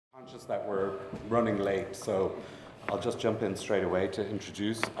Conscious that we're running late, so I'll just jump in straight away to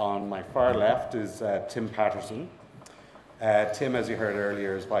introduce. On my far left is Tim Patterson. Tim, as you heard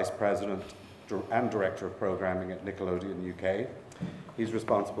earlier, is Vice President and Director of Programming at Nickelodeon UK. He's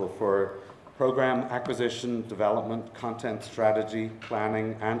responsible for program acquisition, development, content strategy,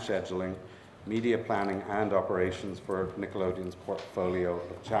 planning and scheduling, media planning and operations for Nickelodeon's portfolio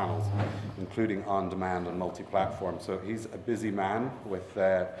of channels, including on-demand and multi-platform. So he's a busy man with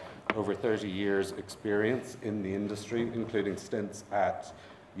over 30 years experience in the industry, including stints at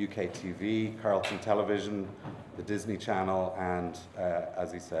UK TV, Carlton Television, the Disney Channel, and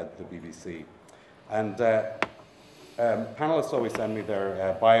as he said, the BBC. And panelists always send me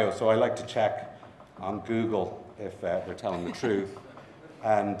their bio, so I like to check on Google if they're telling the truth.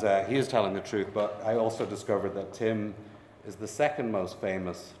 And he is telling the truth, but I also discovered that Tim is the second most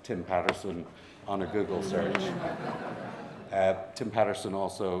famous Tim Patterson on a Google search. Tim Patterson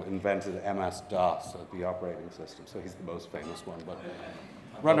also invented MS-DOS, the operating system, so he's the most famous one, but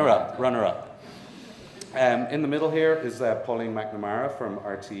runner-up. In the middle here is Pauline MacNamara from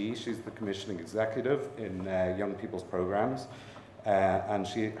RTE. She's the commissioning executive in young people's programs. And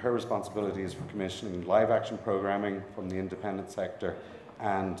her responsibility is for commissioning live-action programming from the independent sector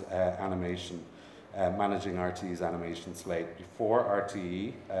and animation, managing RTE's animation slate. Before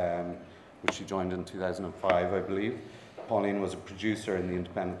RTE, which she joined in 2005, I believe, Pauline was a producer in the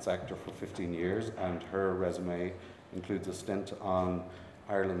independent sector for 15 years, and her resume includes a stint on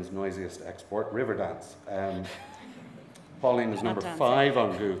Ireland's noisiest export, Riverdance. Pauline is number 5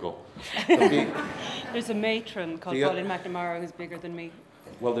 on Google. There's a matron called Pauline MacNamara who's bigger than me.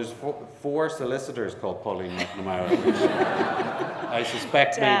 Well, there's four solicitors called Pauline MacNamara, which I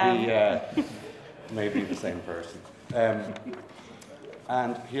suspect may be the same person.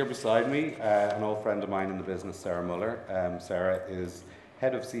 And here beside me, an old friend of mine in the business, Sarah Muller. Sarah is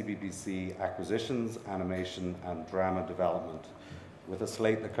head of CBBC acquisitions, animation, and drama development. With a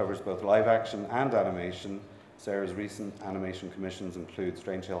slate that covers both live action and animation, Sarah's recent animation commissions include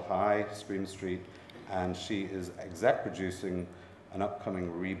Strange Hill High, Scream Street, and she is exec producing an upcoming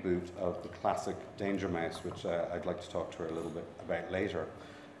reboot of the classic Danger Mouse, which I'd like to talk to her a little bit about later.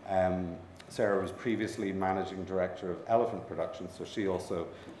 Sarah was previously managing director of Elephant Productions, so she also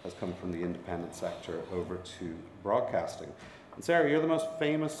has come from the independent sector over to broadcasting. And Sarah, you're the most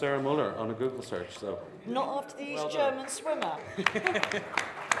famous Sarah Muller on a Google search, so... Not after the East German swimmer.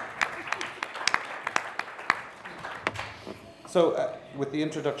 So, with the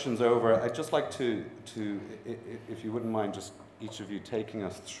introductions over, I'd just like to, if you wouldn't mind, just each of you taking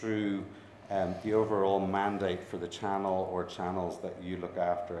us through the overall mandate for the channel or channels that you look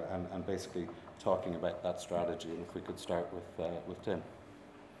after, and basically talking about that strategy. And if we could start with Tim.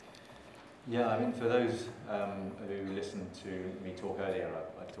 Yeah, I mean, for those who listened to me talk earlier,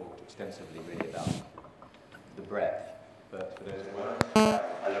 I talked extensively really about the breadth. But for those who weren't,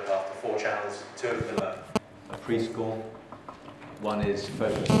 I look after 4 channels. 2 of them are preschool. One is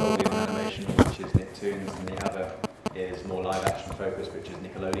focused solely on animation, which is Nicktoons, and the other is more live action focused, which is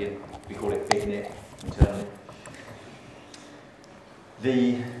Nickelodeon. We call it Big Nick internally.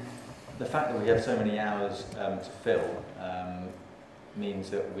 The fact that we have so many hours to fill means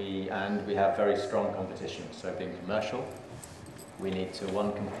that we have very strong competition. So being commercial, we need to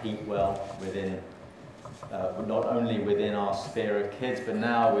compete well within not only within our sphere of kids, but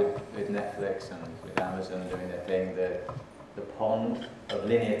now with Netflix and with Amazon doing their thing. The pond of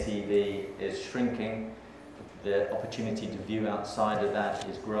linear TV is shrinking. The opportunity to view outside of that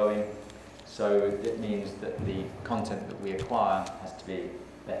is growing. So it means that the content that we acquire has to be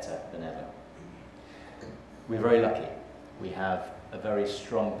better than ever. We're very lucky. We have a very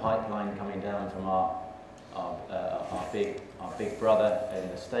strong pipeline coming down from our big brother in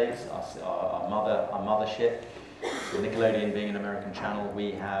the States, our mothership. So Nickelodeon being an American channel,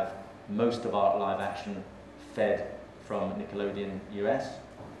 we have most of our live action fed from Nickelodeon US.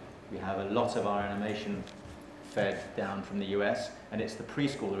 We have a lot of our animation fed down from the US, and it's the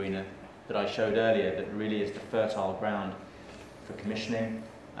preschool arena that I showed earlier that really is the fertile ground for commissioning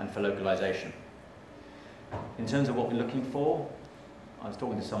and for localization. In terms of what we're looking for, I was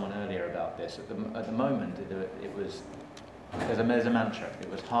talking to someone earlier about this. At the moment, there's a mantra. It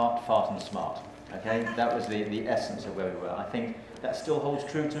was heart, fart, and smart. Okay, that was the essence of where we were. I think that still holds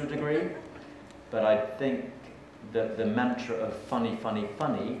true to a degree, but I think that the mantra of funny, funny,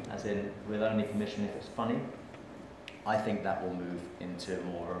 funny, as in we'll only commission if it's funny, I think that will move into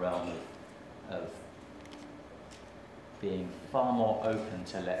more a realm of being far more open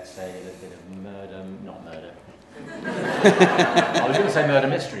to, let's say, a little bit of murder, not murder. I was going to say murder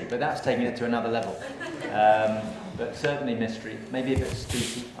mystery, but that's taking it to another level. But certainly mystery, maybe a bit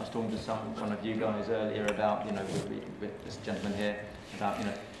spooky. I was talking to one of you guys earlier about, with this gentleman here, about,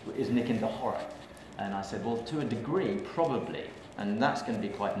 is Nick into horror? And I said, well, to a degree, probably. And that's going to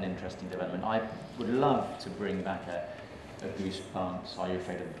be quite an interesting development. I would love to bring back a Goosebumps, Are You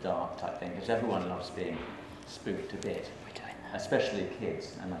Afraid of the Dark type thing, because everyone loves being spooked a bit, especially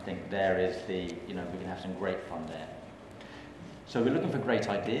kids. And I think there is we can have some great fun there. So we're looking for great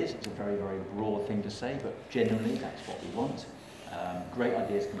ideas. It's a very, very broad thing to say, but genuinely that's what we want. Great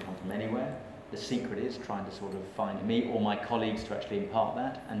ideas can come from anywhere. The secret is trying to sort of find me or my colleagues to actually impart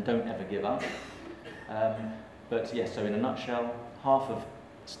that, and don't ever give up. But yes, so in a nutshell,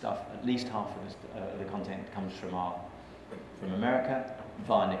 at least half of the content comes from America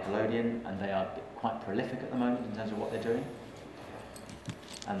via Nickelodeon, and they are quite prolific at the moment in terms of what they're doing.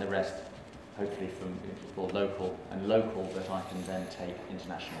 And the rest, hopefully from local that I can then take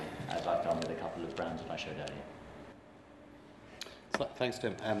internationally, as I've done with a couple of brands that I showed earlier. So, thanks,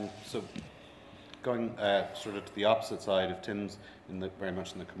 Tim. So going sort of to the opposite side, of Tim's very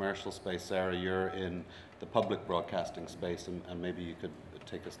much in the commercial space, Sarah, you're in the public broadcasting space, and maybe you could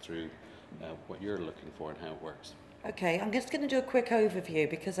take us through what you're looking for and how it works. Okay, I'm just going to do a quick overview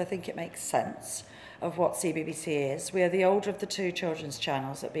because I think it makes sense of what CBBC is. We are the older of the two children's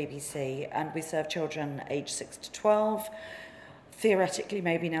channels at BBC, and we serve children aged 6 to 12, theoretically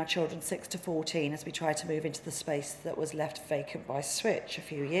maybe now children 6 to 14, as we try to move into the space that was left vacant by Switch a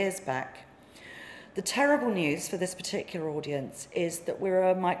few years back. The terrible news for this particular audience is that we're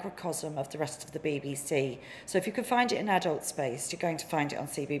a microcosm of the rest of the BBC. So if you can find it in adult space, you're going to find it on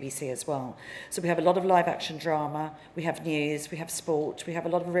CBBC as well. So we have a lot of live action drama, we have news, we have sport, we have a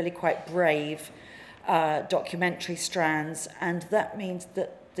lot of really quite brave documentary strands, and that means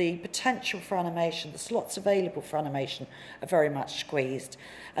that the potential for animation, the slots available for animation are very much squeezed.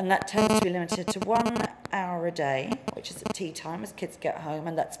 And that tends to be limited to 1 hour a day, which is at tea time as kids get home,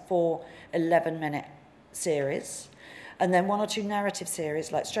 and that's 4 11-minute series. And then 1 or 2 narrative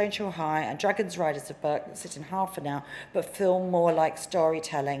series like Strange Hill High and Dragons Riders of Burke that sit in half an hour, but feel more like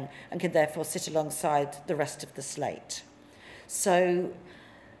storytelling and can therefore sit alongside the rest of the slate. So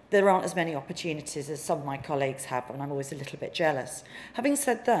there aren't as many opportunities as some of my colleagues have, and I'm always a little bit jealous. Having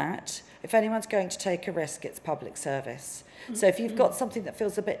said that, if anyone's going to take a risk, it's public service. So if you've got something that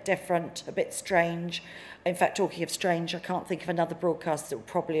feels a bit different, a bit strange, in fact, talking of strange, I can't think of another broadcast that would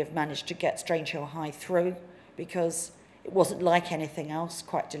probably have managed to get Strange Hill High through because it wasn't like anything else,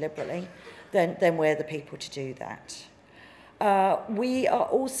 quite deliberately, then we're the people to do that. We are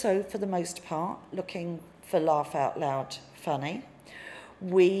also, for the most part, looking for laugh out loud funny.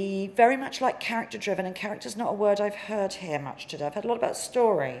 We very much like character-driven, and character's not a word I've heard here much today. I've heard a lot about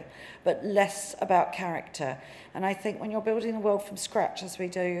story, but less about character. And I think when you're building a world from scratch, as we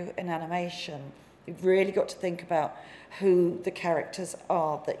do in animation, you've really got to think about who the characters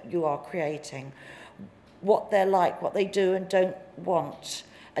are that you are creating, what they're like, what they do and don't want,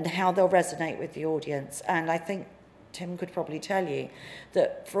 and how they'll resonate with the audience. And I think Tim could probably tell you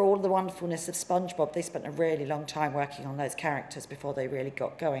that for all the wonderfulness of SpongeBob, they spent a really long time working on those characters before they really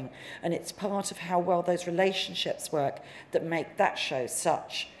got going. And it's part of how well those relationships work that make that show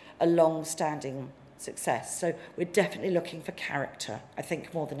such a long-standing success. So we're definitely looking for character, I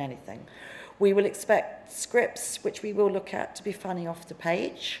think, more than anything. We will expect scripts, which we will look at, to be funny off the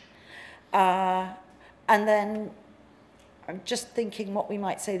page. And then I'm just thinking what we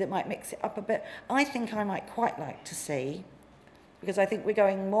might say that might mix it up a bit. I think I might quite like to see, because I think we're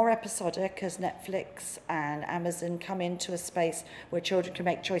going more episodic as Netflix and Amazon come into a space where children can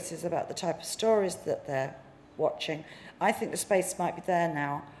make choices about the type of stories that they're watching. I think the space might be there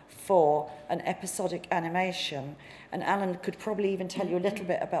now for an episodic animation. And Alan could probably even tell you a little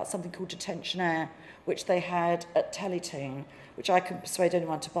bit about something called Detention Air, which they had at Teletoon, which I couldn't persuade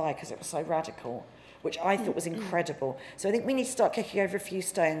anyone to buy because it was so radical, which I thought was incredible. So I think we need to start kicking over a few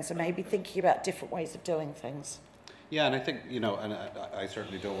stones and maybe thinking about different ways of doing things. Yeah, and I think, and I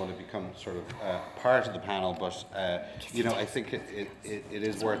certainly don't want to become sort of part of the panel, but, I think it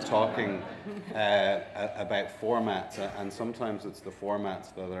is worth talking about formats, and sometimes it's the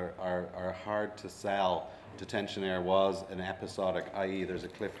formats that are hard to sell. Detention Air was an episodic, i.e. there's a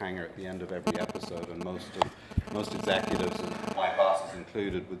cliffhanger at the end of every episode, and most executives, and my bosses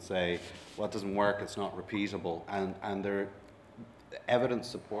included, would say, well, it doesn't work, it's not repeatable, and there evidence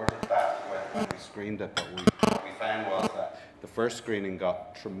supported that when we screened it, but what we found was that the first screening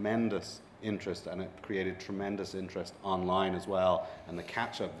got tremendous interest, and it created tremendous interest online as well, and the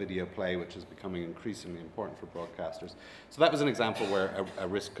catch-up video play, which is becoming increasingly important for broadcasters. So that was an example where a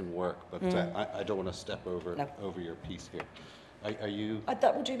risk can work, but I don't want to step over your piece here. Are you?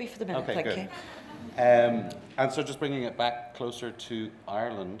 That will do me for the minute, Okay, thank good. you. And so just bringing it back closer to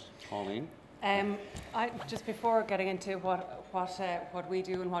Ireland, Pauline. Just before getting into what we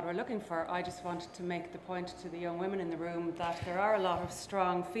do and what we're looking for, I just wanted to make the point to the young women in the room that there are a lot of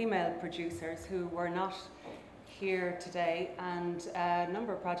strong female producers who were not here today, and a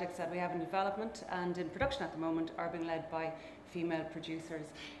number of projects that we have in development and in production at the moment are being led by female producers.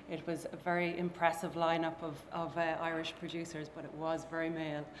 It was a very impressive lineup of Irish producers, but it was very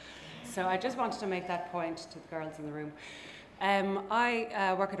male. So I just wanted to make that point to the girls in the room.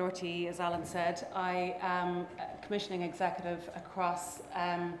 I work at RTE, as Alan said. I am commissioning executive across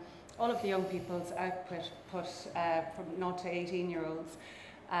all of the young people's output from 0 to 18-year-olds.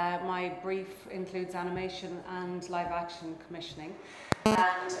 My brief includes animation and live action commissioning.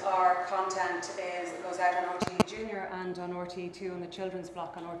 And our content goes out on RTE Junior and on RTE2 and the children's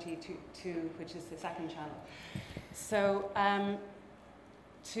block on RTE2, which is the second channel. So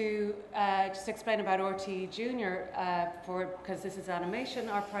to just explain about RTE Junior, because this is animation,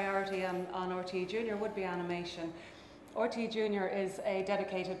 our priority on RTE Junior would be animation. RTE Junior is a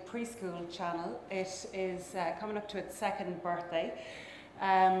dedicated preschool channel. It is coming up to its second birthday.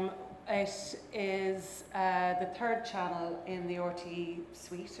 It is the third channel in the RTE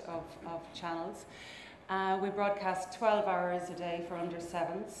suite of channels. We broadcast 12 hours a day for under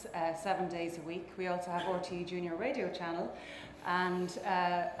 7s, 7 days a week. We also have RTE Junior radio channel and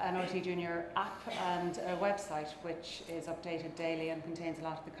an RTE Junior app and a website which is updated daily and contains a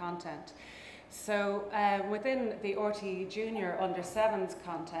lot of the content. So within the RTE Junior under 7s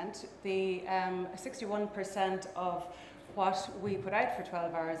content, the 61% of what we put out for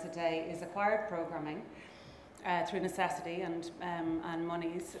 12 hours a day is acquired programming through necessity and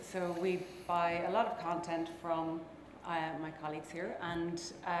monies. So we buy a lot of content from my colleagues here and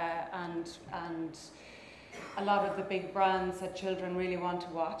a lot of the big brands that children really want to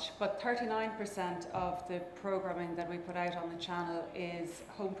watch. But 39% of the programming that we put out on the channel is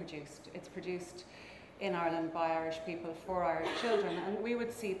home produced. It's produced in Ireland by Irish people for Irish children, and we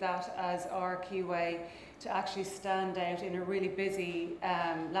would see that as our key way to actually stand out in a really busy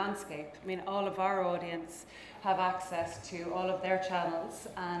landscape. I mean, all of our audience have access to all of their channels,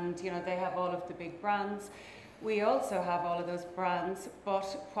 and you know, they have all of the big brands. We also have all of those brands, but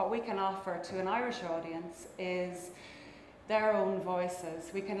what we can offer to an Irish audience is their own voices.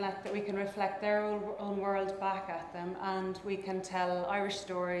 We can reflect their own world back at them, and we can tell Irish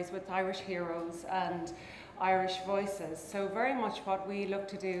stories with Irish heroes and Irish voices. So very much what we look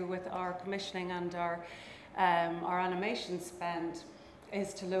to do with our commissioning and our animation spend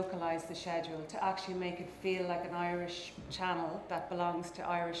is to localise the schedule, to actually make it feel like an Irish channel that belongs to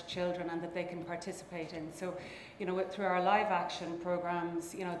Irish children and that they can participate in. So, you know, through our live action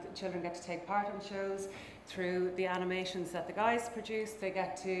programmes, you know, the children get to take part in shows. Through the animations that the guys produce, they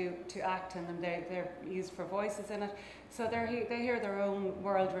get to act in them. They're used for voices in it. So they hear their own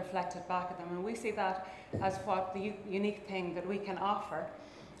world reflected back at them. And we see that as what the unique thing that we can offer,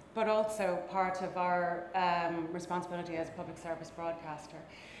 but also part of our responsibility as a public service broadcaster.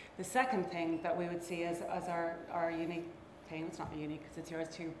 The second thing that we would see as our unique thing, it's not unique because it's yours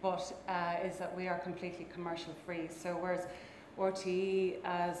too, but is that we are completely commercial free. So whereas RTE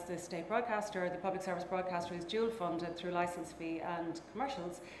as the state broadcaster, the public service broadcaster, is dual funded through licence fee and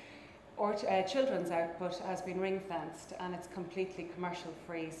commercials, children's output has been ring fenced and it's completely commercial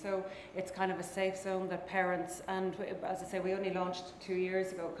free. So it's kind of a safe zone that parents, and as I say, we only launched 2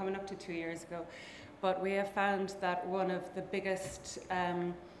 years ago, coming up to 2 years ago, but we have found that one of the biggest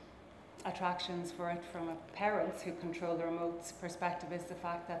attractions for it from parents who control the remote's perspective is the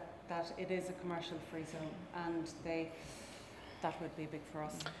fact that it is a commercial free zone, and that would be big for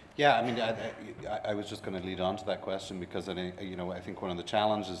us. Yeah, I mean, I was just going to lead on to that question because, you know, I think one of the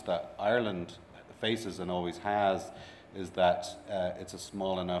challenges that Ireland faces and always has is that it's a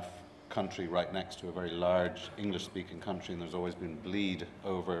small enough country right next to a very large English-speaking country, and there's always been bleed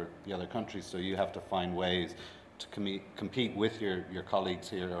over the other countries. So you have to find ways to compete with your colleagues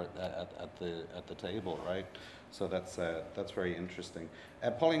here at the table, right? So that's very interesting.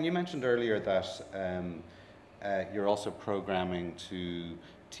 Pauline, you mentioned earlier that you're also programming to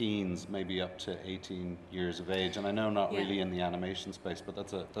teens, maybe up to 18 years of age, and I know not really in the animation space, but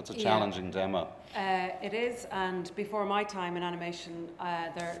that's a challenging demo. It is, and before my time in animation,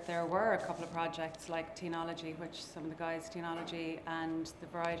 there were a couple of projects like Teenology, which some of the guys, Teenology and the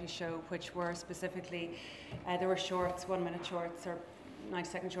Variety Show, which were specifically, there were shorts, 1 minute shorts or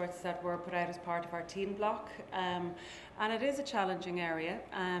 90-second shorts that were put out as part of our teen block, and it is a challenging area,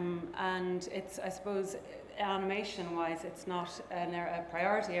 and it's, I suppose, animation-wise, it's not a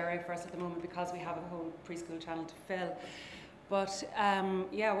priority area for us at the moment because we have a whole preschool channel to fill. But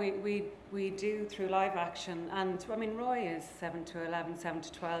yeah, we do through live action, and I mean Roy is 7 to 11, 7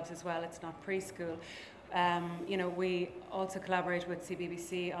 to 12 as well. It's not preschool. You know, we also collaborate with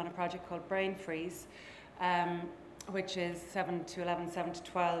CBBC on a project called Brain Freeze, which is 7 to 11, 7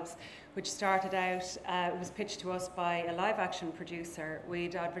 to 12s, which started out, it was pitched to us by a live action producer.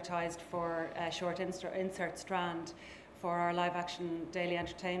 We'd advertised for a short insert strand for our live action daily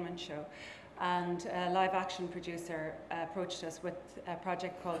entertainment show. And a live action producer approached us with a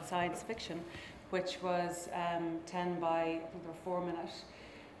project called Science Fiction, which was 10 by, I think they were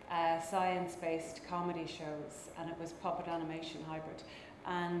 4-minute science-based comedy shows, and it was puppet animation hybrid.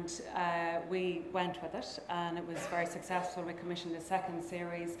 And we went with it, and it was very successful. We commissioned a second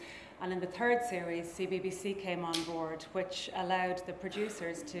series, and in the third series, CBBC came on board, which allowed the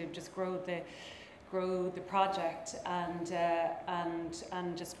producers to just grow the project and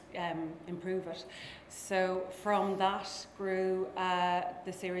just improve it. So from that grew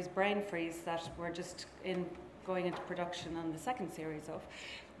the series Brain Freeze that we're just going into production on the second series of,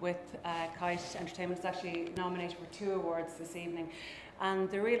 with Kite Entertainment. It's actually nominated for 2 awards this evening. And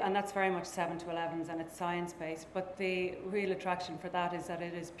that's very much 7 to 11s, and it's science-based. But the real attraction for that is that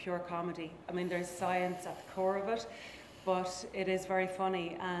it is pure comedy. I mean, there's science at the core of it, but it is very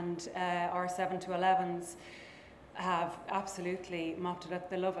funny. And our 7 to 11s have absolutely mopped it up.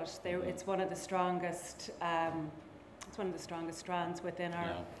 They love it. It's one of the strongest. It's one of the strongest strands within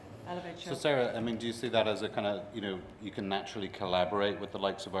our Elevate show. So Sarah, I mean, do you see that as a kind of, you know, you can naturally collaborate with the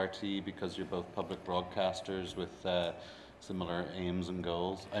likes of RT because you're both public broadcasters with similar aims and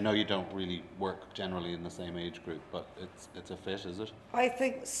goals? I know you don't really work generally in the same age group, but it's a fit, is it? I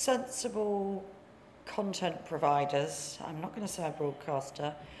think sensible content providers, I'm not going to say a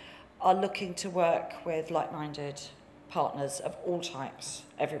broadcaster, are looking to work with like-minded partners of all types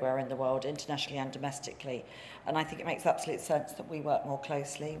everywhere in the world, internationally and domestically. And I think it makes absolute sense that we work more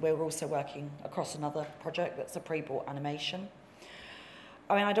closely. We're also working across another project that's a pre-bought animation.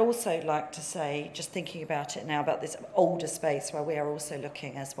 I mean, I'd also like to say, just thinking about it now, about this older space where we are also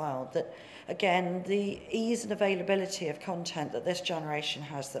looking as well, that again, the ease and availability of content that this generation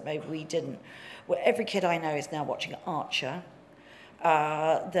has that maybe we didn't. Well, every kid I know is now watching Archer.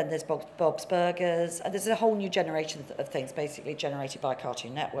 Then there's Bob's Burgers, and there's a whole new generation of things basically generated by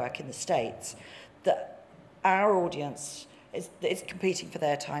Cartoon Network in the States that our audience is competing for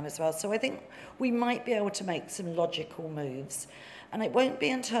their time as well. So I think we might be able to make some logical moves. And it won't be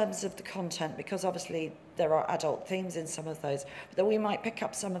in terms of the content, because obviously there are adult themes in some of those, but that we might pick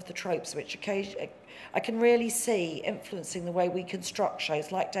up some of the tropes which occasionally I can really see influencing the way we construct shows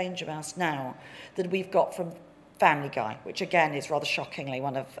like Danger Mouse now that we've got from Family Guy, which again is rather shockingly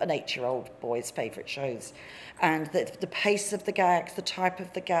one of an 8-year-old boy's favourite shows. And the pace of the gags, the type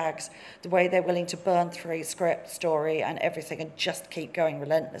of the gags, the way they're willing to burn through script, story and everything and just keep going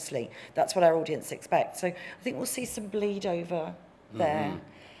relentlessly. That's what our audience expects. So I think we'll see some bleed over there.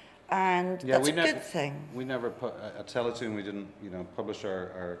 And that's a good thing. We never put, at Teletoon, we didn't, you know, publish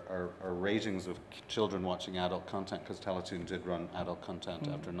our ratings of children watching adult content, because Teletoon did run adult content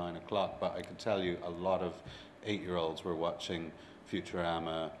after 9 o'clock, but I could tell you a lot of 8-year-olds were watching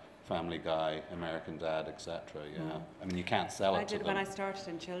Futurama, Family Guy, American Dad, etc. Yeah, I mean, you can't sell it to them. When I started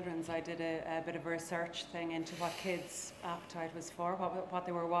in children's, I did a bit of a research thing into what kids' appetite was for, what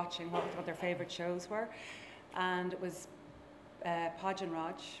they were watching, what their favourite shows were, and it was Podge and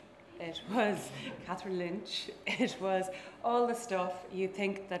Rog, it was Catherine Lynch, it was all the stuff you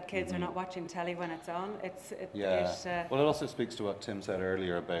think that kids are not watching telly when it's on. Well, it also speaks to what Tim said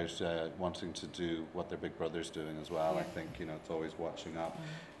earlier about wanting to do what their big brother's doing as well. I think, you know, it's always watching up.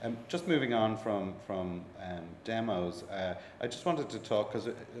 Just moving on from demos, I just wanted to talk, because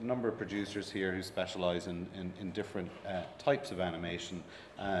a number of producers here who specialise in different types of animation,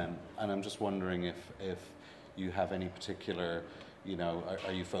 and I'm just wondering if you have any particular, you know,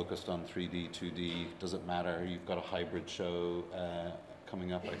 are you focused on 3D, 2D? Does it matter? You've got a hybrid show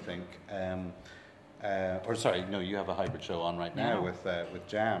coming up, I think. Or sorry, no, you have a hybrid show on right now with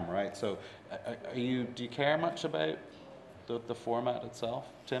Jam, right? So, do you care much about the format itself,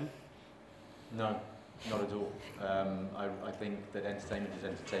 Tim? No, not at all. I think that entertainment is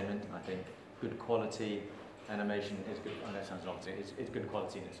entertainment. I think good quality animation is good. I know it sounds obvious. It's good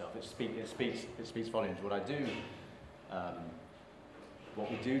quality in itself. It speaks volumes. What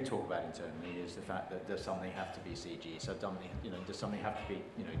we do talk about internally is the fact that does something have to be CG? So, does something have to be,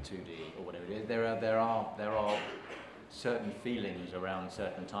 2D or whatever it is? There are certain feelings around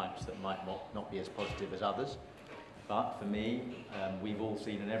certain types that might not be as positive as others. But for me, we've all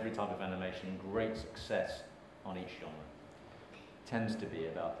seen in every type of animation great success on each genre. It tends to be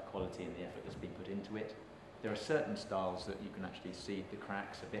about the quality and the effort that's been put into it. there are certain styles that you can actually see the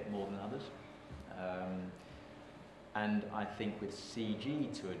cracks a bit more than others. And I think with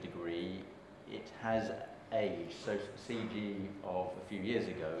CG to a degree, it has aged. So CG of a few years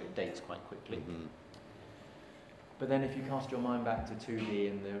ago, it dates quite quickly. Mm-hmm. But then if you cast your mind back to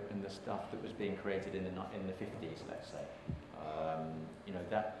 2D and the stuff that was being created in the 50s, let's say, you know,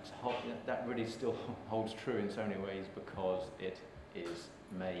 that really still holds true in so many ways, because it is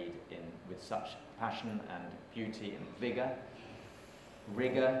made with such passion and beauty and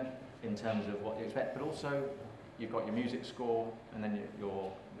rigor in terms of what you expect, but also you've got your music score, and then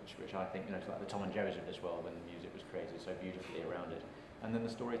which I think, you know, it's like the Tom and Jerry's of this world when the music was created so beautifully around it, and then the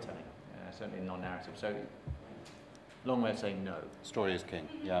storytelling, certainly non-narrative. So, long way of saying no. Story is king.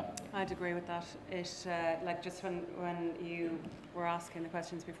 Yeah. I'd agree with that. It like just when you were asking the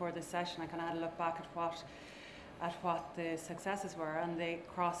questions before this session, I kind of had a look back at what the successes were, and they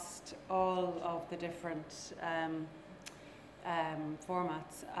crossed all of the different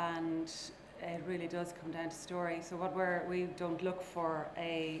formats, and it really does come down to story. So we don't look for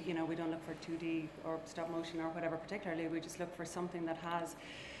we don't look for 2D or stop motion or whatever particularly. We just look for something that has,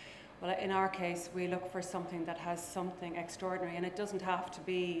 well, in our case, we look for something that has something extraordinary, and it doesn't have to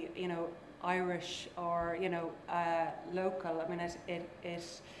be, you know, Irish or, you know, local. I mean,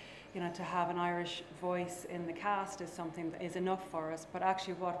 it you know, to have an Irish voice in the cast is something that is enough for us. But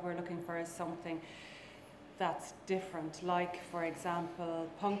actually, what we're looking for is something that's different. Like, for example,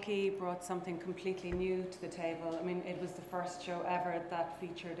 Punky brought something completely new to the table. I mean, it was the first show ever that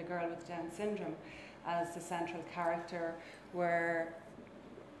featured a girl with Down syndrome as the central character. We're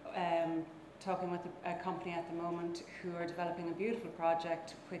talking with a company at the moment who are developing a beautiful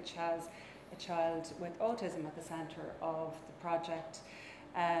project which has a child with autism at the centre of the project.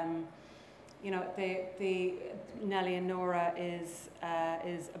 You know, the Nellie and Nora is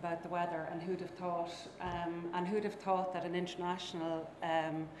about the weather, and who'd have thought? And who'd have thought that an international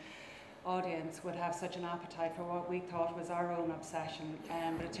audience would have such an appetite for what we thought was our own obsession?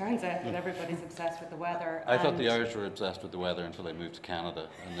 But it turns out that everybo's obsessed with the weather. I thought the Irish were obsessed with the weather until they moved to Canada,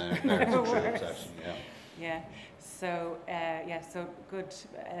 and then there's a true obsession. Yeah. Yeah. So so good.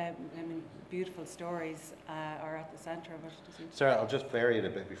 I mean, beautiful stories are at the centre of it. Sarah, I'll just vary it a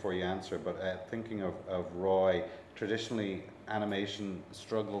bit before you answer, but thinking of Roy, traditionally animation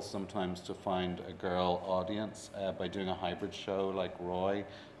struggles sometimes to find a girl audience. By doing a hybrid show like Roy,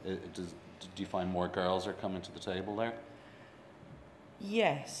 do you find more girls are coming to the table there?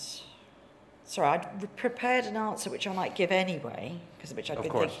 Yes. Sorry, I'd prepared an answer which I might give anyway, because which I'd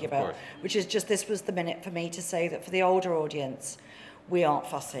been thinking about, which is just this was the minute for me to say that for the older audience, we aren't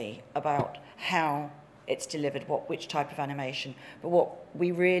fussy about how it's delivered, which type of animation, but what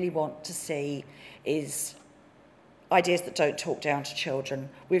we really want to see is ideas that don't talk down to children.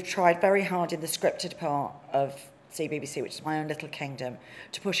 We've tried very hard in the scripted part of CBBC, which is my own little kingdom,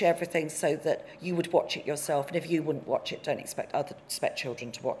 to push everything so that you would watch it yourself, and if you wouldn't watch it, don't expect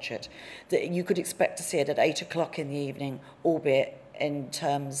children to watch it. That you could expect to see it at 8 o'clock in the evening, albeit in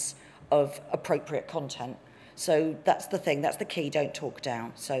terms of appropriate content. So that's the thing, that's the key, don't talk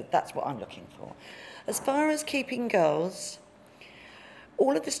down. So that's what I'm looking for. As far as keeping girls,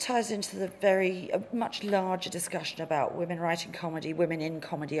 all of this ties into the much larger discussion about women writing comedy, women in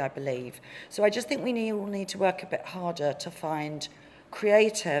comedy, I believe. So I just think we all need to work a bit harder to find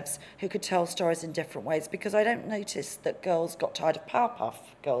creatives who could tell stories in different ways, because I don't notice that girls got tired of Powerpuff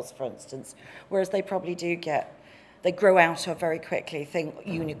Girls, for instance, whereas they probably do they grow out of very quickly, think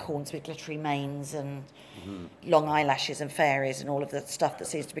unicorns with glittery manes and long eyelashes and fairies and all of the stuff that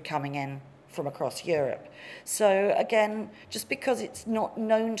seems to be coming in from across Europe. So again, just because it's not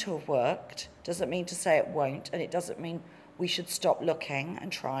known to have worked doesn't mean to say it won't, and it doesn't mean we should stop looking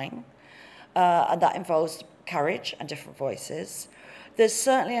and trying. And that involves courage and different voices. There's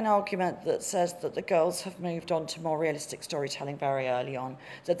certainly an argument that says that the girls have moved on to more realistic storytelling very early on,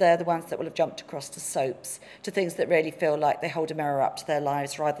 that they're the ones that will have jumped across to soaps, to things that really feel like they hold a mirror up to their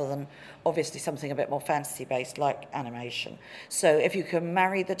lives rather than obviously something a bit more fantasy-based like animation. So if you can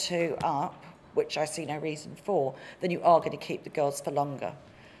marry the two up, which I see no reason for, then you are going to keep the girls for longer,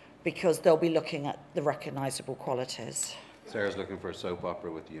 because they'll be looking at the recognisable qualities. Sarah's looking for a soap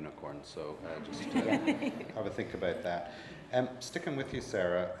opera with unicorns, so just have a think about that. Sticking with you,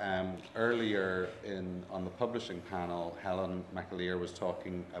 Sarah, earlier on the publishing panel, Helen McAleer was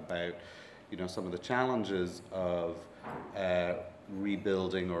talking about, some of the challenges of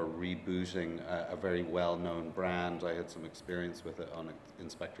rebuilding or rebooting a very well-known brand. I had some experience with it on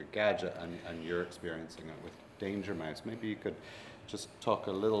Inspector Gadget, and you're experiencing it with Danger Mouse. Maybe you could just talk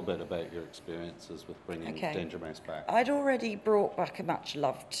a little bit about your experiences with bringing Danger Mouse back. I'd already brought back a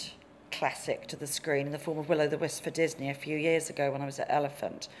much-loved classic to the screen in the form of Will-O'-the-Wisp for Disney a few years ago when I was at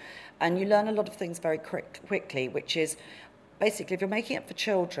Elephant. And you learn a lot of things very quickly, which is basically, if you're making it for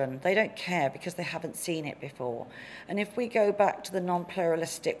children, they don't care because they haven't seen it before. And if we go back to the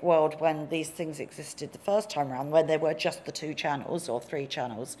non-pluralistic world when these things existed the first time around, when there were just the 2 channels or 3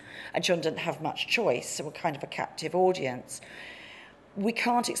 channels, and children didn't have much choice, so we're kind of a captive audience, we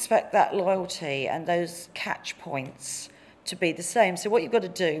can't expect that loyalty and those catch points to be the same. So what you've got to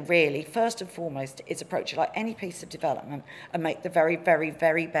do, really, first and foremost, is approach it like any piece of development and make the very, very,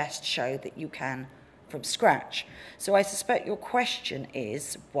 very best show that you can from scratch. So I suspect your question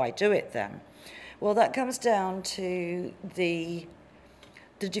is, why do it then? Well, that comes down to the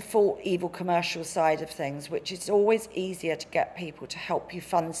default evil commercial side of things, which is always easier to get people to help you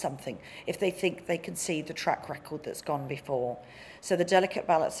fund something if they think they can see the track record that's gone before. So the delicate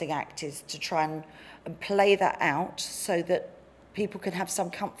balancing act is to try and play that out so that people can have some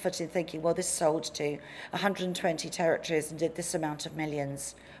comfort in thinking, well, this sold to 120 territories and did this amount of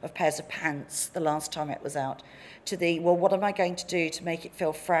millions of pairs of pants the last time it was out, to the, well, what am I going to do to make it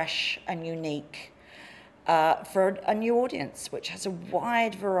feel fresh and unique for a new audience, which has a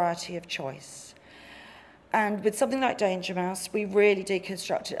wide variety of choice. And with something like Danger Mouse, we really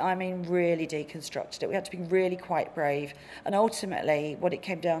deconstructed it. I mean, really deconstructed it. We had to be really quite brave. And ultimately, what it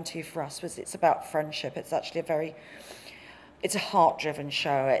came down to for us was it's about friendship. It's actually it's a heart-driven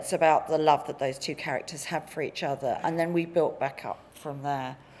show. It's about the love that those 2 characters have for each other. And then we built back up from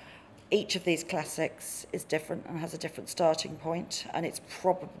there. Each of these classics is different and has a different starting point. And it's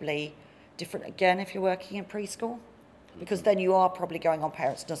probably different again if you're working in preschool, because then you are probably going on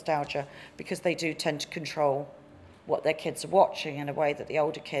parents' nostalgia, because they do tend to control what their kids are watching in a way that the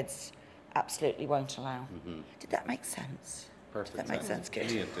older kids absolutely won't allow. Did that make sense? Perfect. Did that make sense?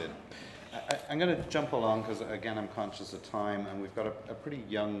 Good. It did. I'm going to jump along because, again, I'm conscious of time, and we've got a pretty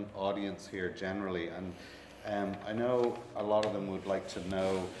young audience here generally, and I know a lot of them would like to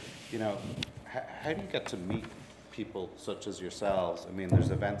know, you know, how do you get to meet people such as yourselves? I mean,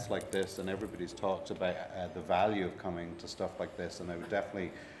 there's events like this, and everybody's talked about the value of coming to stuff like this, and I would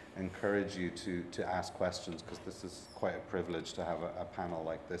definitely encourage you to ask questions, because this is quite a privilege to have a panel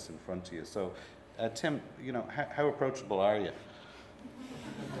like this in front of you. So, Tim, you know, how approachable are you?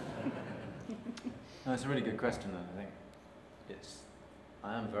 No, it's a really good question, and I think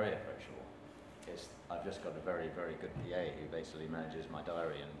I am very approachable. I've just got a very, very good PA who basically manages my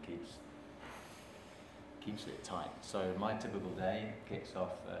diary and keeps it tight. So my typical day kicks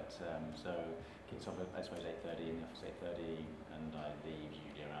off at I suppose 8:30 in the office, 8:30, and I leave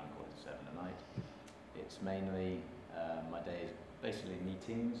usually around 7:15 at night. It's mainly my day is basically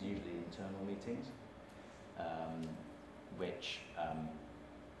meetings, usually internal meetings, which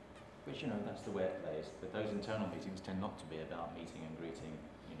you know, that's the way it plays. But those internal meetings tend not to be about meeting and greeting,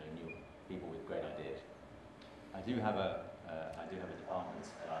 you know, new people with great ideas. I do have a department,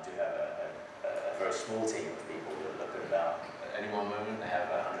 and I do have a very small team of people that look at about, at any one moment, they have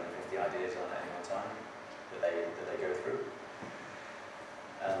 150 ideas on at any one time that they go through.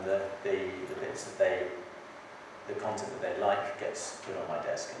 And the bits that the content that they like gets put on my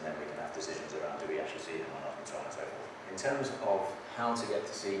desk, and then we can have decisions around, do we actually see them or not, and so on and so forth. In terms of how to get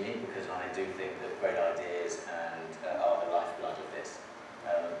to see me, because I do think that great ideas are the lifeblood of this.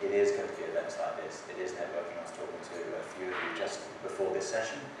 It is going to be events like this. It is networking. I was talking to a few of you just before this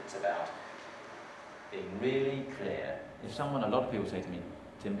session. It's about being really clear. A lot of people say to me,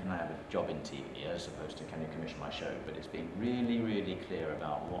 Tim, can I have a job in TV as opposed to can you commission my show? But it's being really, really clear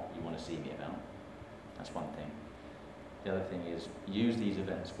about what you want to see me about. That's one thing. The other thing is use these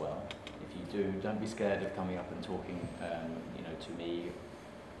events well. If you do, don't be scared of coming up and talking, you know, to me,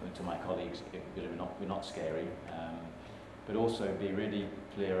 to my colleagues. We're not scary. But also be really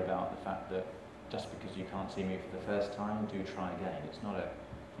clear about the fact that just because you can't see me for the first time, do try again. It's not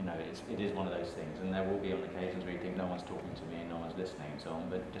you know, it is one of those things, and there will be on occasions where you think no one's talking to me and no one's listening and so on,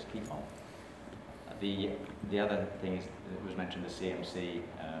 but just keep on. The other thing is, it was mentioned, the CMC,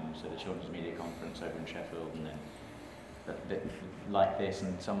 so the Children's Media Conference over in Sheffield, and then like this,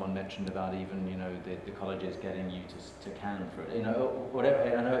 and someone mentioned about even, you know, the colleges getting you to Cannes for it, you know, whatever.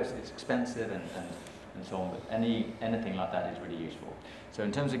 I know it's expensive and so on, but anything like that is really useful. So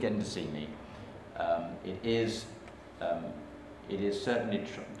in terms of getting to see me, it is certainly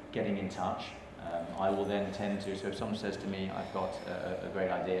getting in touch. I will then tend to, so if someone says to me, I've got a great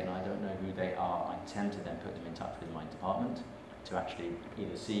idea and I don't know who they are, I tend to then put them in touch with my department to actually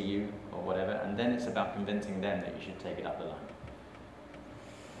either see you or whatever, and then it's about convincing them that you should take it up the line.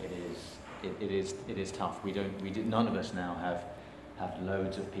 It is tough. None of us now have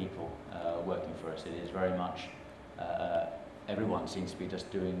loads of people working for us. It is very much everyone seems to be just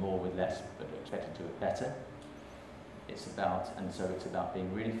doing more with less, but expected to do it better. It's about, and so it's about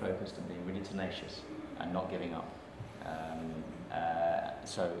being really focused and being really tenacious and not giving up. And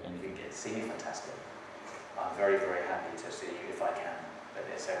if you get to see me, fantastic. I'm very, very happy to see you if I can. But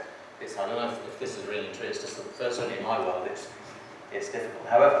I don't know if this is really true. It's just that personally in my world, it's difficult.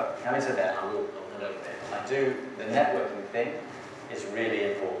 However, having said that, I do the networking thing is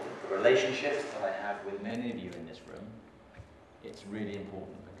really important. The relationships that I have with many of you in this room, it's really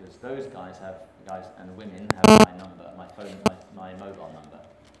important because those guys and women have my number, my phone, my mobile number.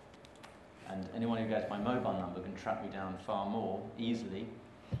 And anyone who gets my mobile number can track me down far more easily,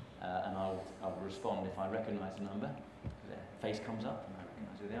 and I'll respond if I recognise the number. Their face comes up and I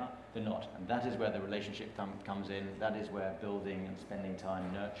recognise who they are. They're not, and that is where the relationship comes in. That is where building and spending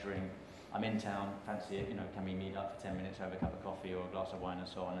time, nurturing. I'm in town, fancy it, can we meet up for 10 minutes, have a cup of coffee or a glass of wine and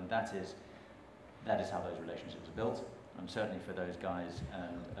so on, and that is how those relationships are built. And certainly for those guys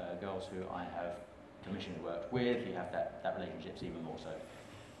and girls who I have commissioned work with, you have that relationship's even more so.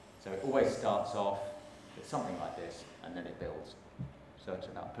 So it always starts off with something like this, and then it builds. So it's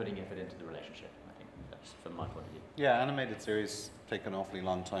about putting effort into the relationship, I think. That's from my point of view. Yeah, animated series take an awfully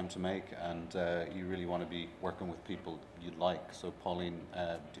long time to make, and you really want to be working with people you like. So Pauline,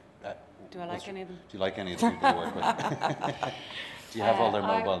 do I like any of them? Do you like any of the people you work with? Do you have all their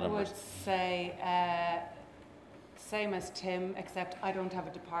mobile numbers? I would say same as Tim, except I don't have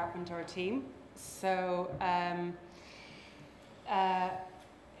a department or a team. So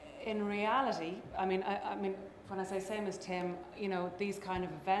in reality, I mean, when I say same as Tim, these kind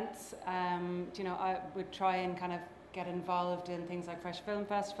of events, I would try and kind of get involved in things like Fresh Film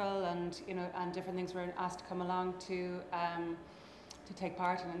Festival and different things we're asked to come along to take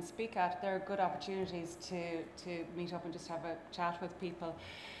part in and speak at. There are good opportunities to meet up and just have a chat with people.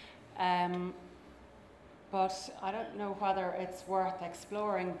 But I don't know whether it's worth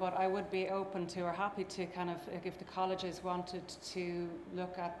exploring, but I would be open to or happy to kind of, if the colleges wanted to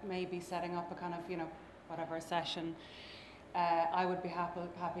look at maybe setting up a kind of, whatever session, I would be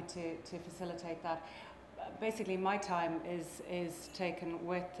happy to facilitate that. Basically, my time is taken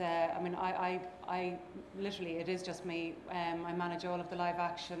with, I literally, it is just me. I manage all of the live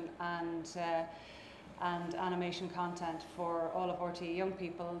action and animation content for all of RTE Young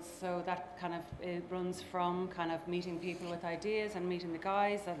People, so that kind of it runs from kind of meeting people with ideas and meeting the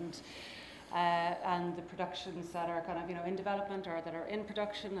guys and the productions that are kind of in development or that are in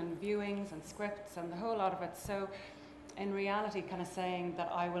production and viewings and scripts and the whole lot of it. So in reality, kind of saying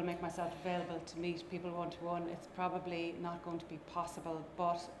that I will make myself available to meet people one-to-one, it's probably not going to be possible,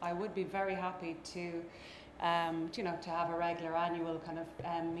 but I would be very happy to to have a regular annual kind of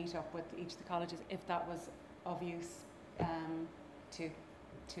meet up with each of the colleges if that was of use to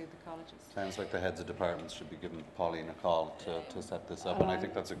the colleges. Sounds like the heads of departments should be giving Pauline a call to set this up, and I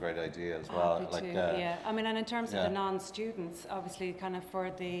think that's a great idea as well. Yeah, I mean, and in terms of the non-students, obviously, kind of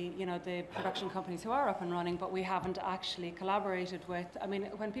for the the production companies who are up and running, but we haven't actually collaborated with. I mean,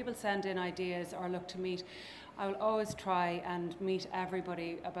 when people send in ideas or look to meet, I will always try and meet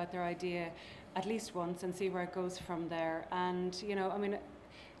everybody about their idea at least once and see where it goes from there. And I mean,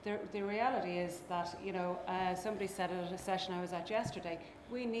 the reality is that somebody said at a session I was at yesterday,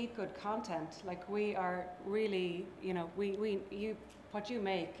 we need good content. Like, we are really, what you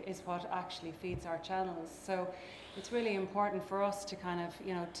make is what actually feeds our channels. So it's really important for us to kind of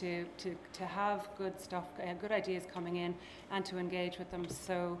to have good stuff, good ideas coming in, and to engage with them.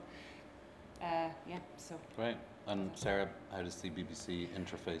 So so great. And Sarah, how does CBBC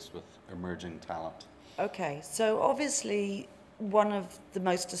interface with emerging talent? Okay, so obviously one of the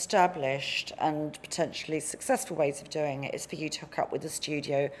most established and potentially successful ways of doing it is for you to hook up with a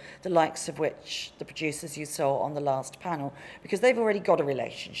studio, the likes of which the producers you saw on the last panel, because they've already got a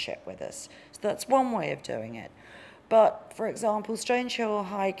relationship with us. So that's one way of doing it. But, for example, Strange Hill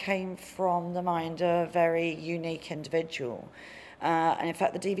High came from the mind of a very unique individual. And in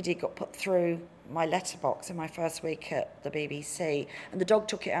fact, the DVD got put through my letterbox in my first week at the BBC, and the dog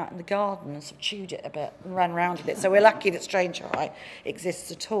took it out in the garden and sort of chewed it a bit and ran around with it. So we're lucky that Strange High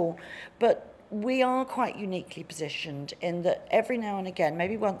exists at all. But we are quite uniquely positioned in that every now and again,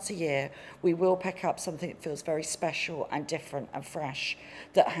 maybe once a year, we will pick up something that feels very special and different and fresh,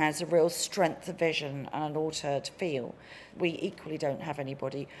 that has a real strength of vision and an altered feel. We equally don't have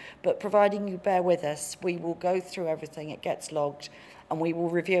anybody, but providing you bear with us, we will go through everything, it gets logged, and we will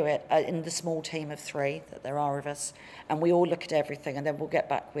review it in the small team of 3 that there are of us, and we all look at everything, and then we'll get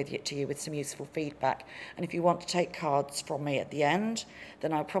back to you with some useful feedback. And if you want to take cards from me at the end,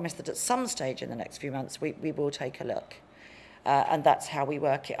 then I promise that at some stage in the next few months we will take a look. And that's how we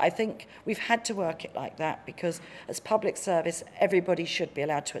work it. I think we've had to work it like that because as public service, everybody should be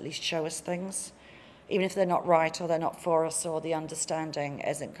allowed to at least show us things, even if they're not right or they're not for us or the understanding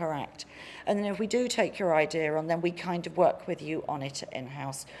isn't correct. And then if we do take your idea on, then we kind of work with you on it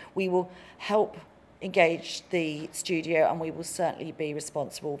in-house. We will help engage the studio, and we will certainly be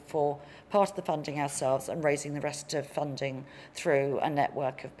responsible for part of the funding ourselves and raising the rest of funding through a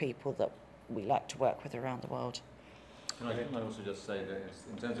network of people that we like to work with around the world. And I might also just say that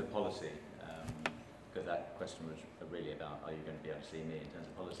in terms of policy, because that question was really about, are you going to be able to see me? In terms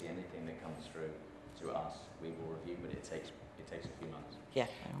of policy, anything that comes through to us, we will review, but it takes a few months. Yeah.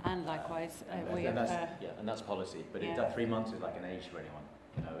 And likewise, and that's policy. But that 3 months is like an age for anyone.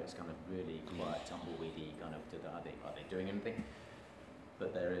 You know, it's kind of really quite tumbleweedy. Kind of, are they doing anything?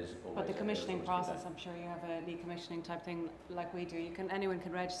 But there is always. But the commissioning process, I'm sure you have an e-commissioning type thing like we do. Anyone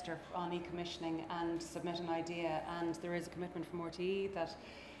can register on e-commissioning and submit an idea, and there is a commitment from RTE that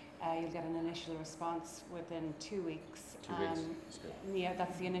you'll get an initial response within 2 weeks. 2 weeks. Yeah,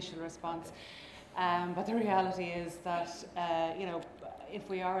 that's the initial response. But the reality is that if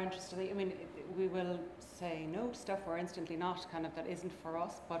we are interested, I mean, we will say no to stuff or instantly not, kind of that isn't for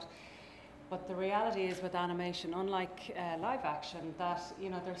us. But the reality is with animation, unlike live action, that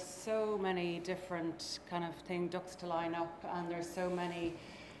there's so many different kind of ducks to line up, and there's so many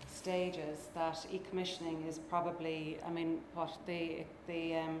stages that e-commissioning is probably, I mean, what the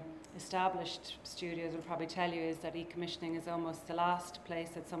established studios will probably tell you is that e-commissioning is almost the last place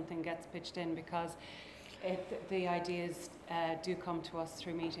that something gets pitched in, because the ideas do come to us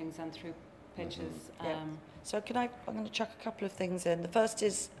through meetings and through pitches. So I'm going to chuck a couple of things in. The first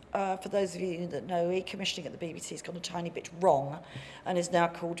is, for those of you that know, e-commissioning at the BBC has gone a tiny bit wrong and is now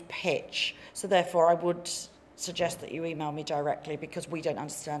called pitch. So therefore I would suggest that you email me directly, because we don't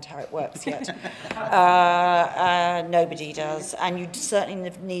understand how it works yet. Nobody does, and you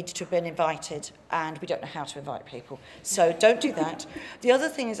certainly need to have been invited, and we don't know how to invite people. So don't do that. The other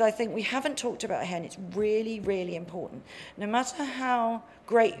thing is, I think we haven't talked about here, and it's really, really important. No matter how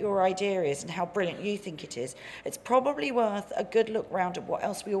great your idea is and how brilliant you think it is, it's probably worth a good look round at what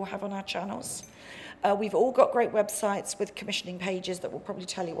else we all have on our channels. We've all got great websites with commissioning pages that will probably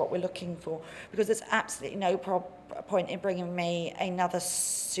tell you what we're looking for, because there's absolutely no point in bringing me another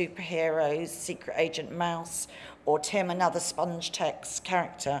superhero, secret agent mouse, or Tim, another sponge text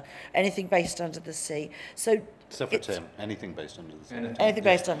character, anything based under the sea. So except for Tim, anything based under the sea. Anything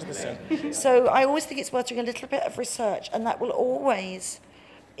based under the sea. So I always think it's worth doing a little bit of research, and that will always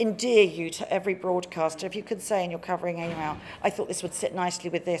endear you to every broadcaster. If you could say in your covering email, I thought this would sit nicely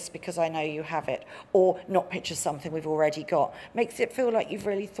with this because I know you have it, or not picture something we've already got, makes it feel like you've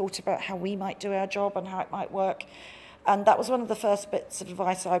really thought about how we might do our job and how it might work. And that was one of the first bits of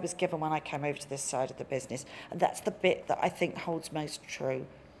advice I was given when I came over to this side of the business, and that's the bit that I think holds most true.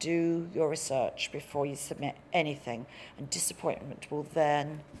 Do your research before you submit anything, and disappointment will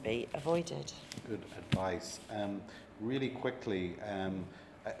then be avoided. Good advice. Really quickly,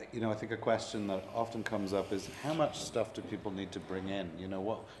 I think a question that often comes up is, how much stuff do people need to bring in? You know,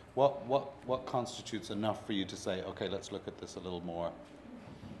 what constitutes enough for you to say, okay, let's look at this a little more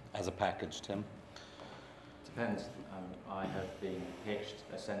as a package, Tim? Depends. I have been pitched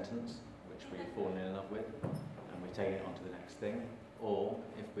a sentence which we've fallen in love with, and we've taken it on to the next thing. Or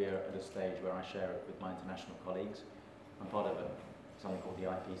if we're at a stage where I share it with my international colleagues, I'm part of something called the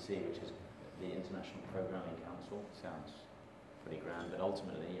IPC, which is the International Programming Council. Sounds pretty grand, but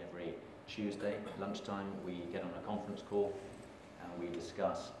ultimately every Tuesday at lunchtime we get on a conference call and we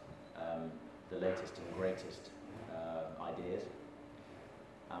discuss the latest and greatest ideas,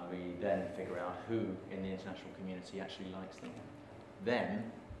 and we then figure out who in the international community actually likes them.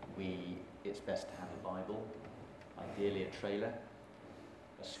 Then it's best to have a Bible, ideally a trailer,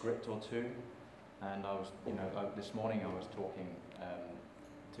 a script or two. And I was, this morning I was talking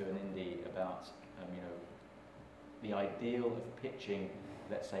to an indie about, the ideal of pitching,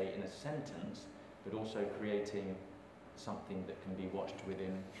 let's say, in a sentence, but also creating something that can be watched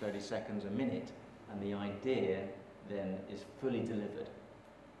within 30 seconds, a minute, and the idea then is fully delivered.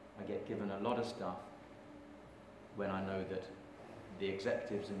 I get given a lot of stuff when I know that the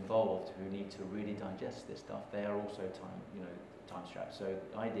executives involved who need to really digest this stuff, they are also time strapped. So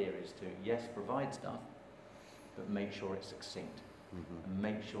the idea is to, yes, provide stuff, but make sure it's succinct. Mm-hmm. And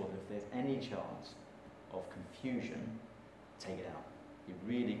make sure that if there's any chance of confusion, take it out. You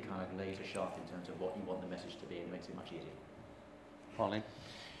really kind of laser sharp in terms of what you want the message to be, and it makes it much easier. Pauline?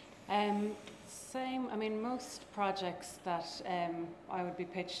 Same. I mean, most projects that I would be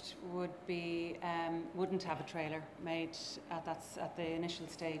pitched wouldn't have a trailer made at the initial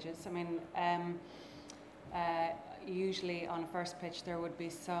stages. I mean, usually on a first pitch there would be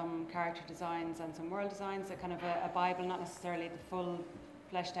some character designs and some world designs, a kind of a Bible, not necessarily the full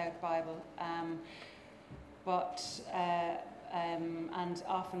fleshed out Bible, and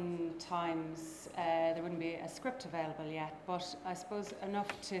oftentimes there wouldn't be a script available yet, but I suppose enough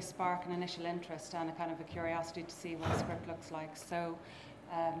to spark an initial interest and a kind of a curiosity to see what a script looks like. So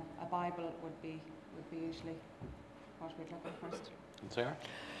a Bible would be usually what we'd look at first. And Sarah?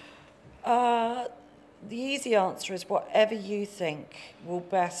 The easy answer is whatever you think will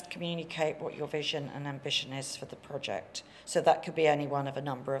best communicate what your vision and ambition is for the project. So that could be any one of a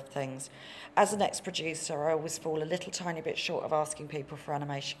number of things. As an ex-producer, I always fall a little tiny bit short of asking people for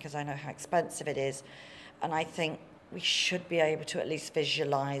animation because I know how expensive it is. And I think we should be able to at least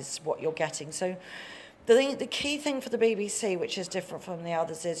visualise what you're getting. So the key thing for the BBC, which is different from the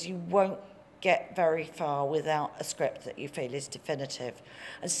others, is you won't get very far without a script that you feel is definitive.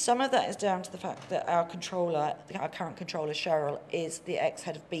 And some of that is down to the fact that our current controller, Cheryl, is the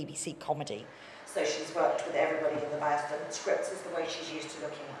ex-head of BBC Comedy. So she's worked with everybody in the past, and scripts is the way she's used to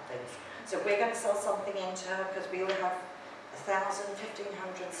looking at things. So we're going to sell something into her because we will have 1,000,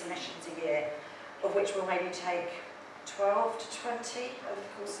 1,500 submissions a year, of which we'll maybe take 12 to 20 over the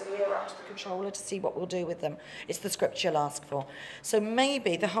course of the year up to the controller to see what we'll do with them. It's the script she'll ask for. So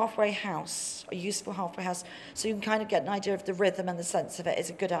maybe the halfway house, a useful halfway house, so you can kind of get an idea of the rhythm and the sense of it, is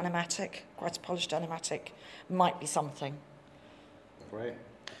a good animatic, quite a polished animatic, might be something. Great.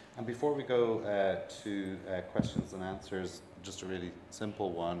 And before we go to questions and answers, just a really simple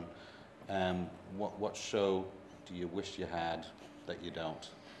one. What show do you wish you had that you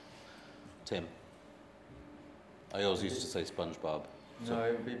don't? Tim? I always used to say SpongeBob. No,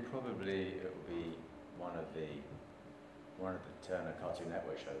 it would be one of the Turner Cartoon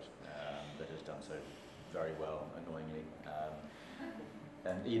Network shows that has done so very well, annoyingly.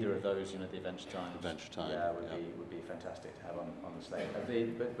 And either of those, the Adventure Time. Adventure Time. Yeah, would be fantastic to have on the slate.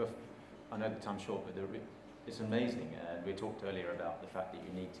 But I know the time's short, but it's amazing. And we talked earlier about the fact that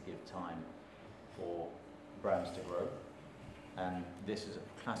you need to give time for brands to grow. And this is a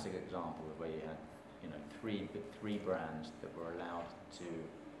classic example of where you had three brands that were allowed to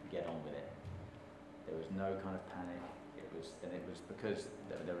get on with it. There was no kind of panic. It was because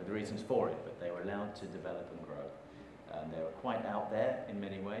there were the reasons for it, but they were allowed to develop and grow. And they were quite out there in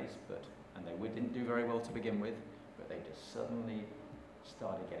many ways, and they didn't do very well to begin with, but they just suddenly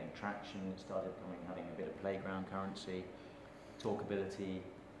started getting traction, started having a bit of playground currency, talkability,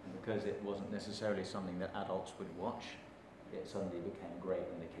 and because it wasn't necessarily something that adults would watch, it suddenly became great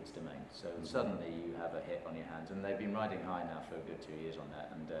in the kids' domain. So suddenly you have a hit on your hands, and they've been riding high now for a good 2 years on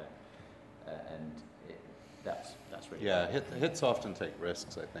that, and that's really cool. Hits often take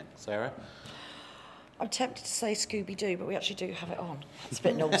risks, I think. Sarah? I'm tempted to say Scooby-Doo, but we actually do have it on. It's a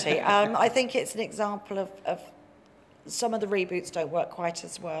bit naughty. I think it's an example of some of the reboots don't work quite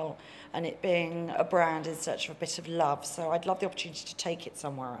as well, and it being a brand in search of a bit of love. So I'd love the opportunity to take it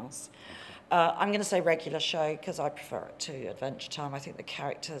somewhere else. I'm going to say regular show because I prefer it to Adventure Time. I think the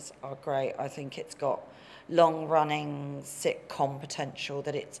characters are great. I think it's got long-running sitcom potential,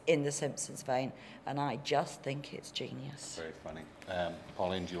 that it's in the Simpsons vein, and I just think it's genius. Very funny.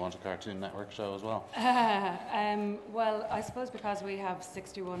 Pauline, do you want a Cartoon Network show as well? Well, I suppose because we have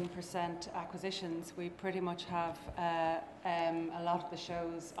 61% acquisitions, we pretty much have a lot of the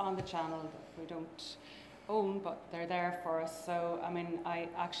shows on the channel that we don't own, but they're there for us. So, I mean, I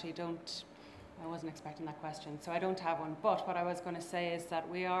wasn't expecting that question, so I don't have one. But what I was going to say is that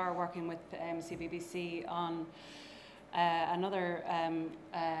we are working with CBBC on another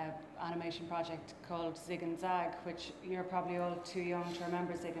animation project called Zig and Zag, which you're probably all too young to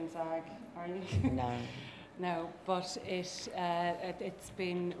remember Zig and Zag, are you? No. No, but it's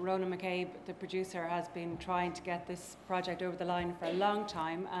been, Ronan McCabe, the producer, has been trying to get this project over the line for a long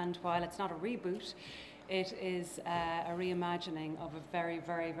time, and while it's not a reboot, it is a reimagining of a very,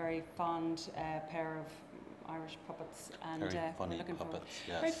 very, very fond pair of Irish puppets. And very funny puppets,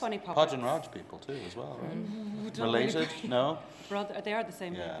 yes. Very funny puppets. Podge and Raj people too, as well, right? Related? No? They are the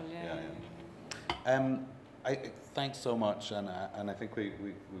same people, yeah. Thanks so much, and I think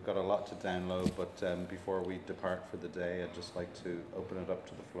we've got a lot to download, but before we depart for the day, I'd just like to open it up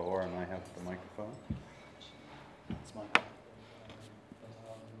to the floor, and I have the microphone. It's mine.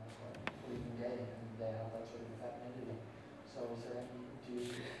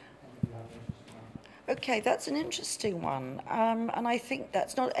 Okay, that's an interesting one, and I think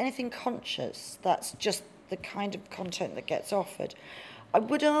that's not anything conscious, that's just the kind of content that gets offered. I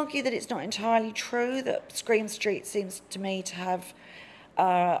would argue that it's not entirely true, that Scream Street seems to me to have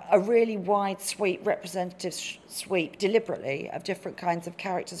a really wide sweep, representative sweep, deliberately, of different kinds of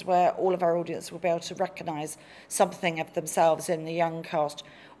characters where all of our audience will be able to recognise something of themselves in the young cast,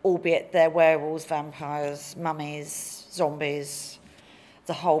 albeit they're werewolves, vampires, mummies, zombies,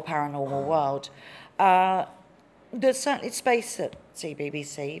 the whole paranormal world. There's certainly space at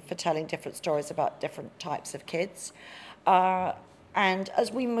CBBC for telling different stories about different types of kids. And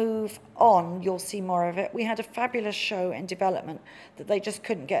as we move on, you'll see more of it. We had a fabulous show in development that they just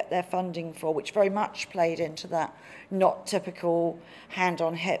couldn't get their funding for, which very much played into that not typical hand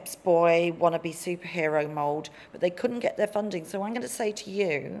on hips boy, wannabe superhero mould, but they couldn't get their funding. So I'm going to say to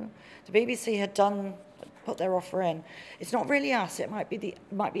you, the BBC had put their offer in. It's not really us. It might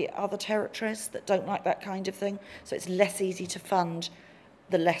be other territories that don't like that kind of thing. So it's less easy to fund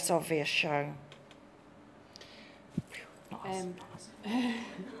the less obvious show.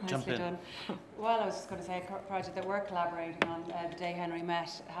 Nicely done. Well, I was just going to say a project that we're collaborating on, The Day Henry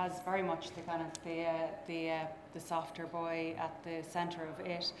Met, has very much the kind of the softer boy at the centre of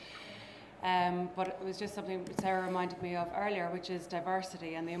it. But it was just something Sarah reminded me of earlier, which is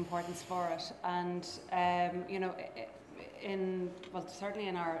diversity and the importance for it. And you know, certainly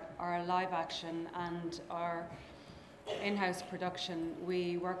in our live action and our in-house production,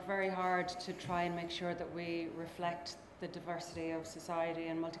 we work very hard to try and make sure that we reflect the diversity of society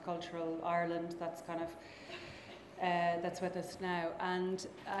and multicultural Ireland that's kind of that's with us now. And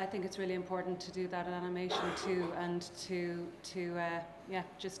I think it's really important to do that in animation too, and to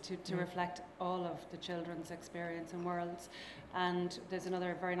reflect all of the children's experience and worlds. And there's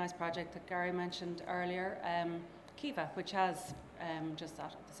another very nice project that Gary mentioned earlier, Kiva, which has just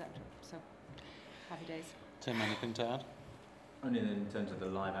that at the centre. So happy days. Tim, anything to add? Only in terms of the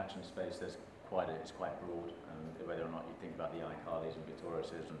live action space, it's quite broad. Whether or not you think about the iCarlys and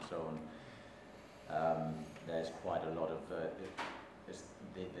Victoria's and so on, there's quite a lot of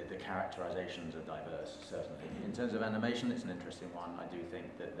the characterizations are diverse, certainly. In terms of animation, it's an interesting one. I do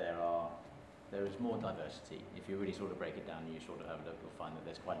think that there is more diversity. If you really sort of break it down and you sort of have a look, you'll find that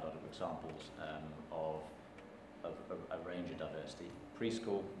there's quite a lot of examples of a range of diversity.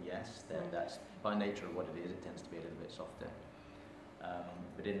 Preschool, yes, that's by nature of what it is. It tends to be a little bit softer.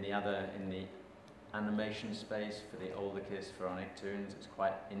 But in the animation space for the older kids, for our Nicktoons, it's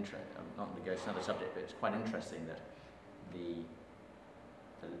quite interesting. I'm not going to go to another subject, but it's quite interesting that the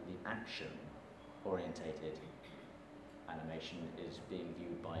action-orientated animation is being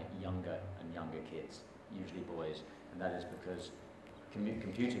viewed by younger and younger kids, usually boys, and that is because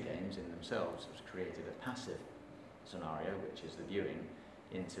computer games in themselves have created a passive scenario, which is the viewing,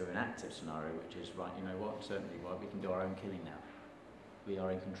 into an active scenario, which is, right, you know what, certainly, well, we can do our own killing now. We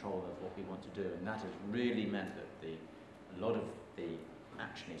are in control of what we want to do, and that has really meant that a lot of the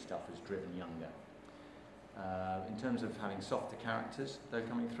actiony stuff has driven younger. In terms of having softer characters, though,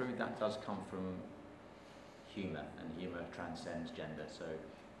 coming through, that does come from humour, and humour transcends gender, so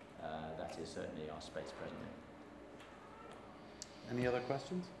that is certainly our space presently. Any other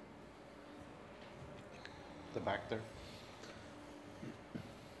questions? The back there.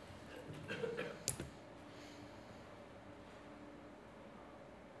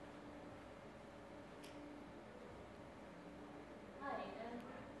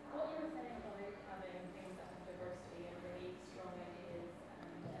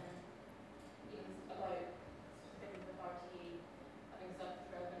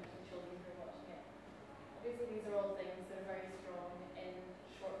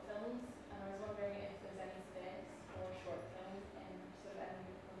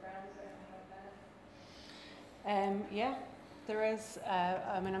 Yeah, there is.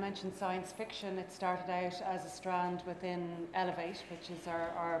 I mean, I mentioned science fiction. It started out as a strand within Elevate, which is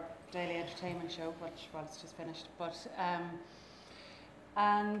our daily entertainment show, which, well, it's just finished. But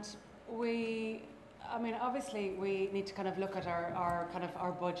and I mean, obviously, we need to kind of look at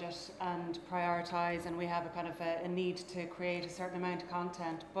our budget and prioritise, and we have a kind of a need to create a certain amount of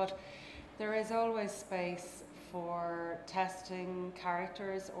content. But there is always space for testing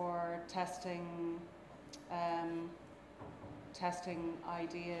characters or testing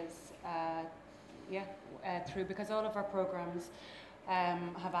ideas, through, because all of our programs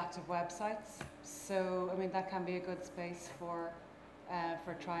have active websites. So I mean, that can be a good space for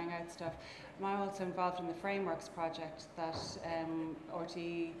trying out stuff. I'm also involved in the Frameworks project that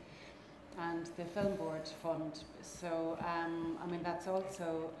RTE and the Film Board fund. So I mean, that's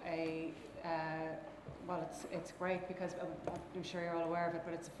also a well, it's great because I'm sure you're all aware of it,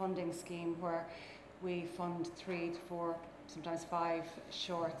 but it's a funding scheme where we fund 3 to 4, sometimes 5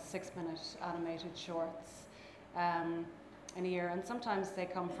 shorts, 6-minute animated shorts in a year. And sometimes they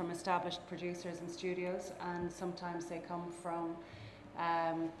come from established producers and studios, and sometimes they come from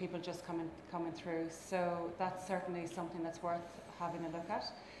people just coming through. So that's certainly something that's worth having a look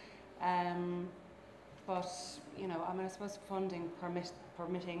at. But you know, I mean, I suppose funding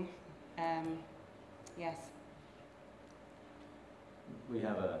permitting, yes. We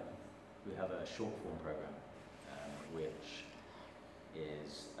have a short form program, which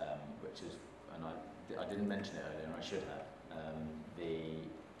is, and I didn't mention it earlier, and I should have.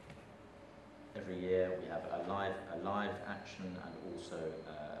 Every year we have a live action and also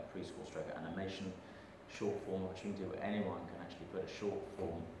a preschool stroke animation short form opportunity where anyone can actually put a short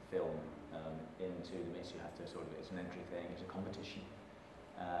form film into the mix. You have to it's an entry thing, it's a competition,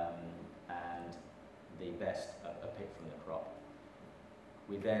 and the best are picked from the crop.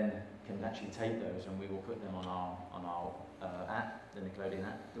 We then can actually take those and we will put them on our app, the Nickelodeon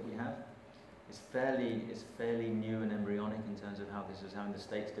app that we have. It's fairly new and embryonic in terms of how this is. How in the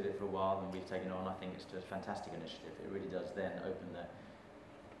States did it for a while, and we've taken it on. I think it's just a fantastic initiative. It really does then open the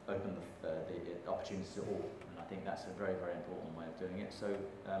opportunities to all, and I think that's a very, very important way of doing it. So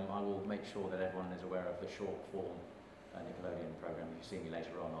I will make sure that everyone is aware of the short form Nickelodeon program. If you see me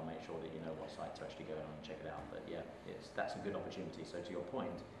later on, I'll make sure that you know what site to actually go on and check it out. But yeah, that's a good opportunity. So to your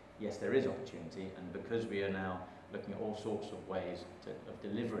point, yes, there is opportunity, and because we are now looking at all sorts of ways of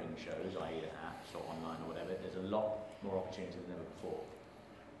delivering shows, i.e. apps or online or whatever, there's a lot more opportunity than ever before.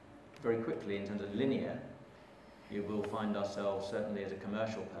 Very quickly, in terms of linear, you will find ourselves, certainly as a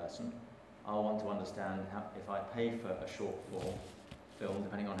commercial person, I'll want to understand how, if I pay for a short form film,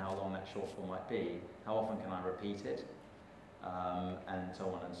 depending on how long that short form might be, how often can I repeat it, and so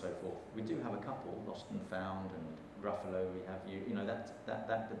on and so forth. We do have a couple, Lost and Found and Ruffalo, we have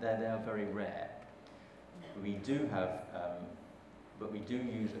but they are very rare. We do have, but we do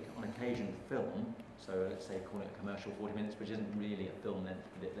use, on occasion, film, so let's say call it a commercial 40 minutes, which isn't really a film length,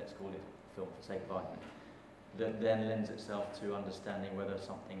 let's call it film for sake of argument, that then lends itself to understanding whether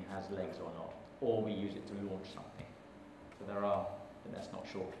something has legs or not, or we use it to launch something. So that's not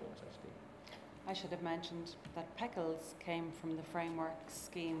short form, so to speak. I should have mentioned that Peckles came from the framework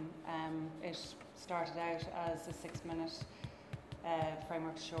scheme. It started out as a 6-minute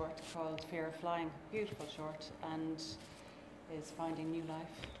framework short called Fear of Flying, beautiful short, and is finding new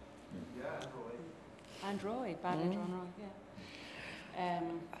life. Yeah, And Roy, badly drawn Roy, yeah.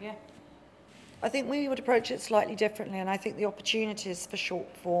 Yeah. I think we would approach it slightly differently, and I think the opportunities for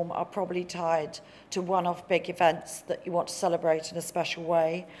short form are probably tied to one-off big events that you want to celebrate in a special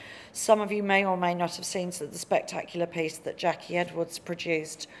way. Some of you may or may not have seen the spectacular piece that Jackie Edwards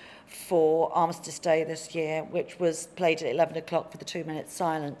produced for Armistice Day this year, which was played at 11 o'clock for the 2-minute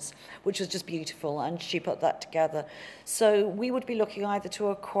silence, which was just beautiful, and she put that together. So we would be looking either to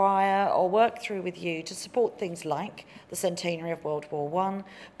acquire or work through with you to support things like the centenary of World War I,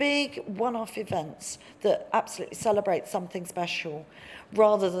 big one-off events that absolutely celebrate something special,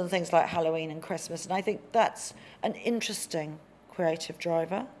 rather than things like Halloween and Christmas. And I think that's an interesting creative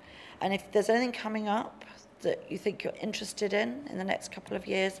driver. And if there's anything coming up that you think you're interested in the next couple of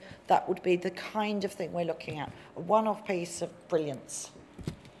years, that would be the kind of thing we're looking at, a one-off piece of brilliance.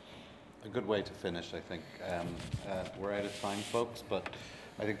 A good way to finish, I think. We're out of time, folks, but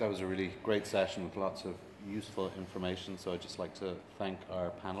I think that was a really great session with lots of useful information, so I'd just like to thank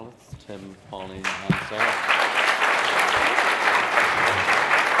our panelists, Tim, Pauline and Sarah.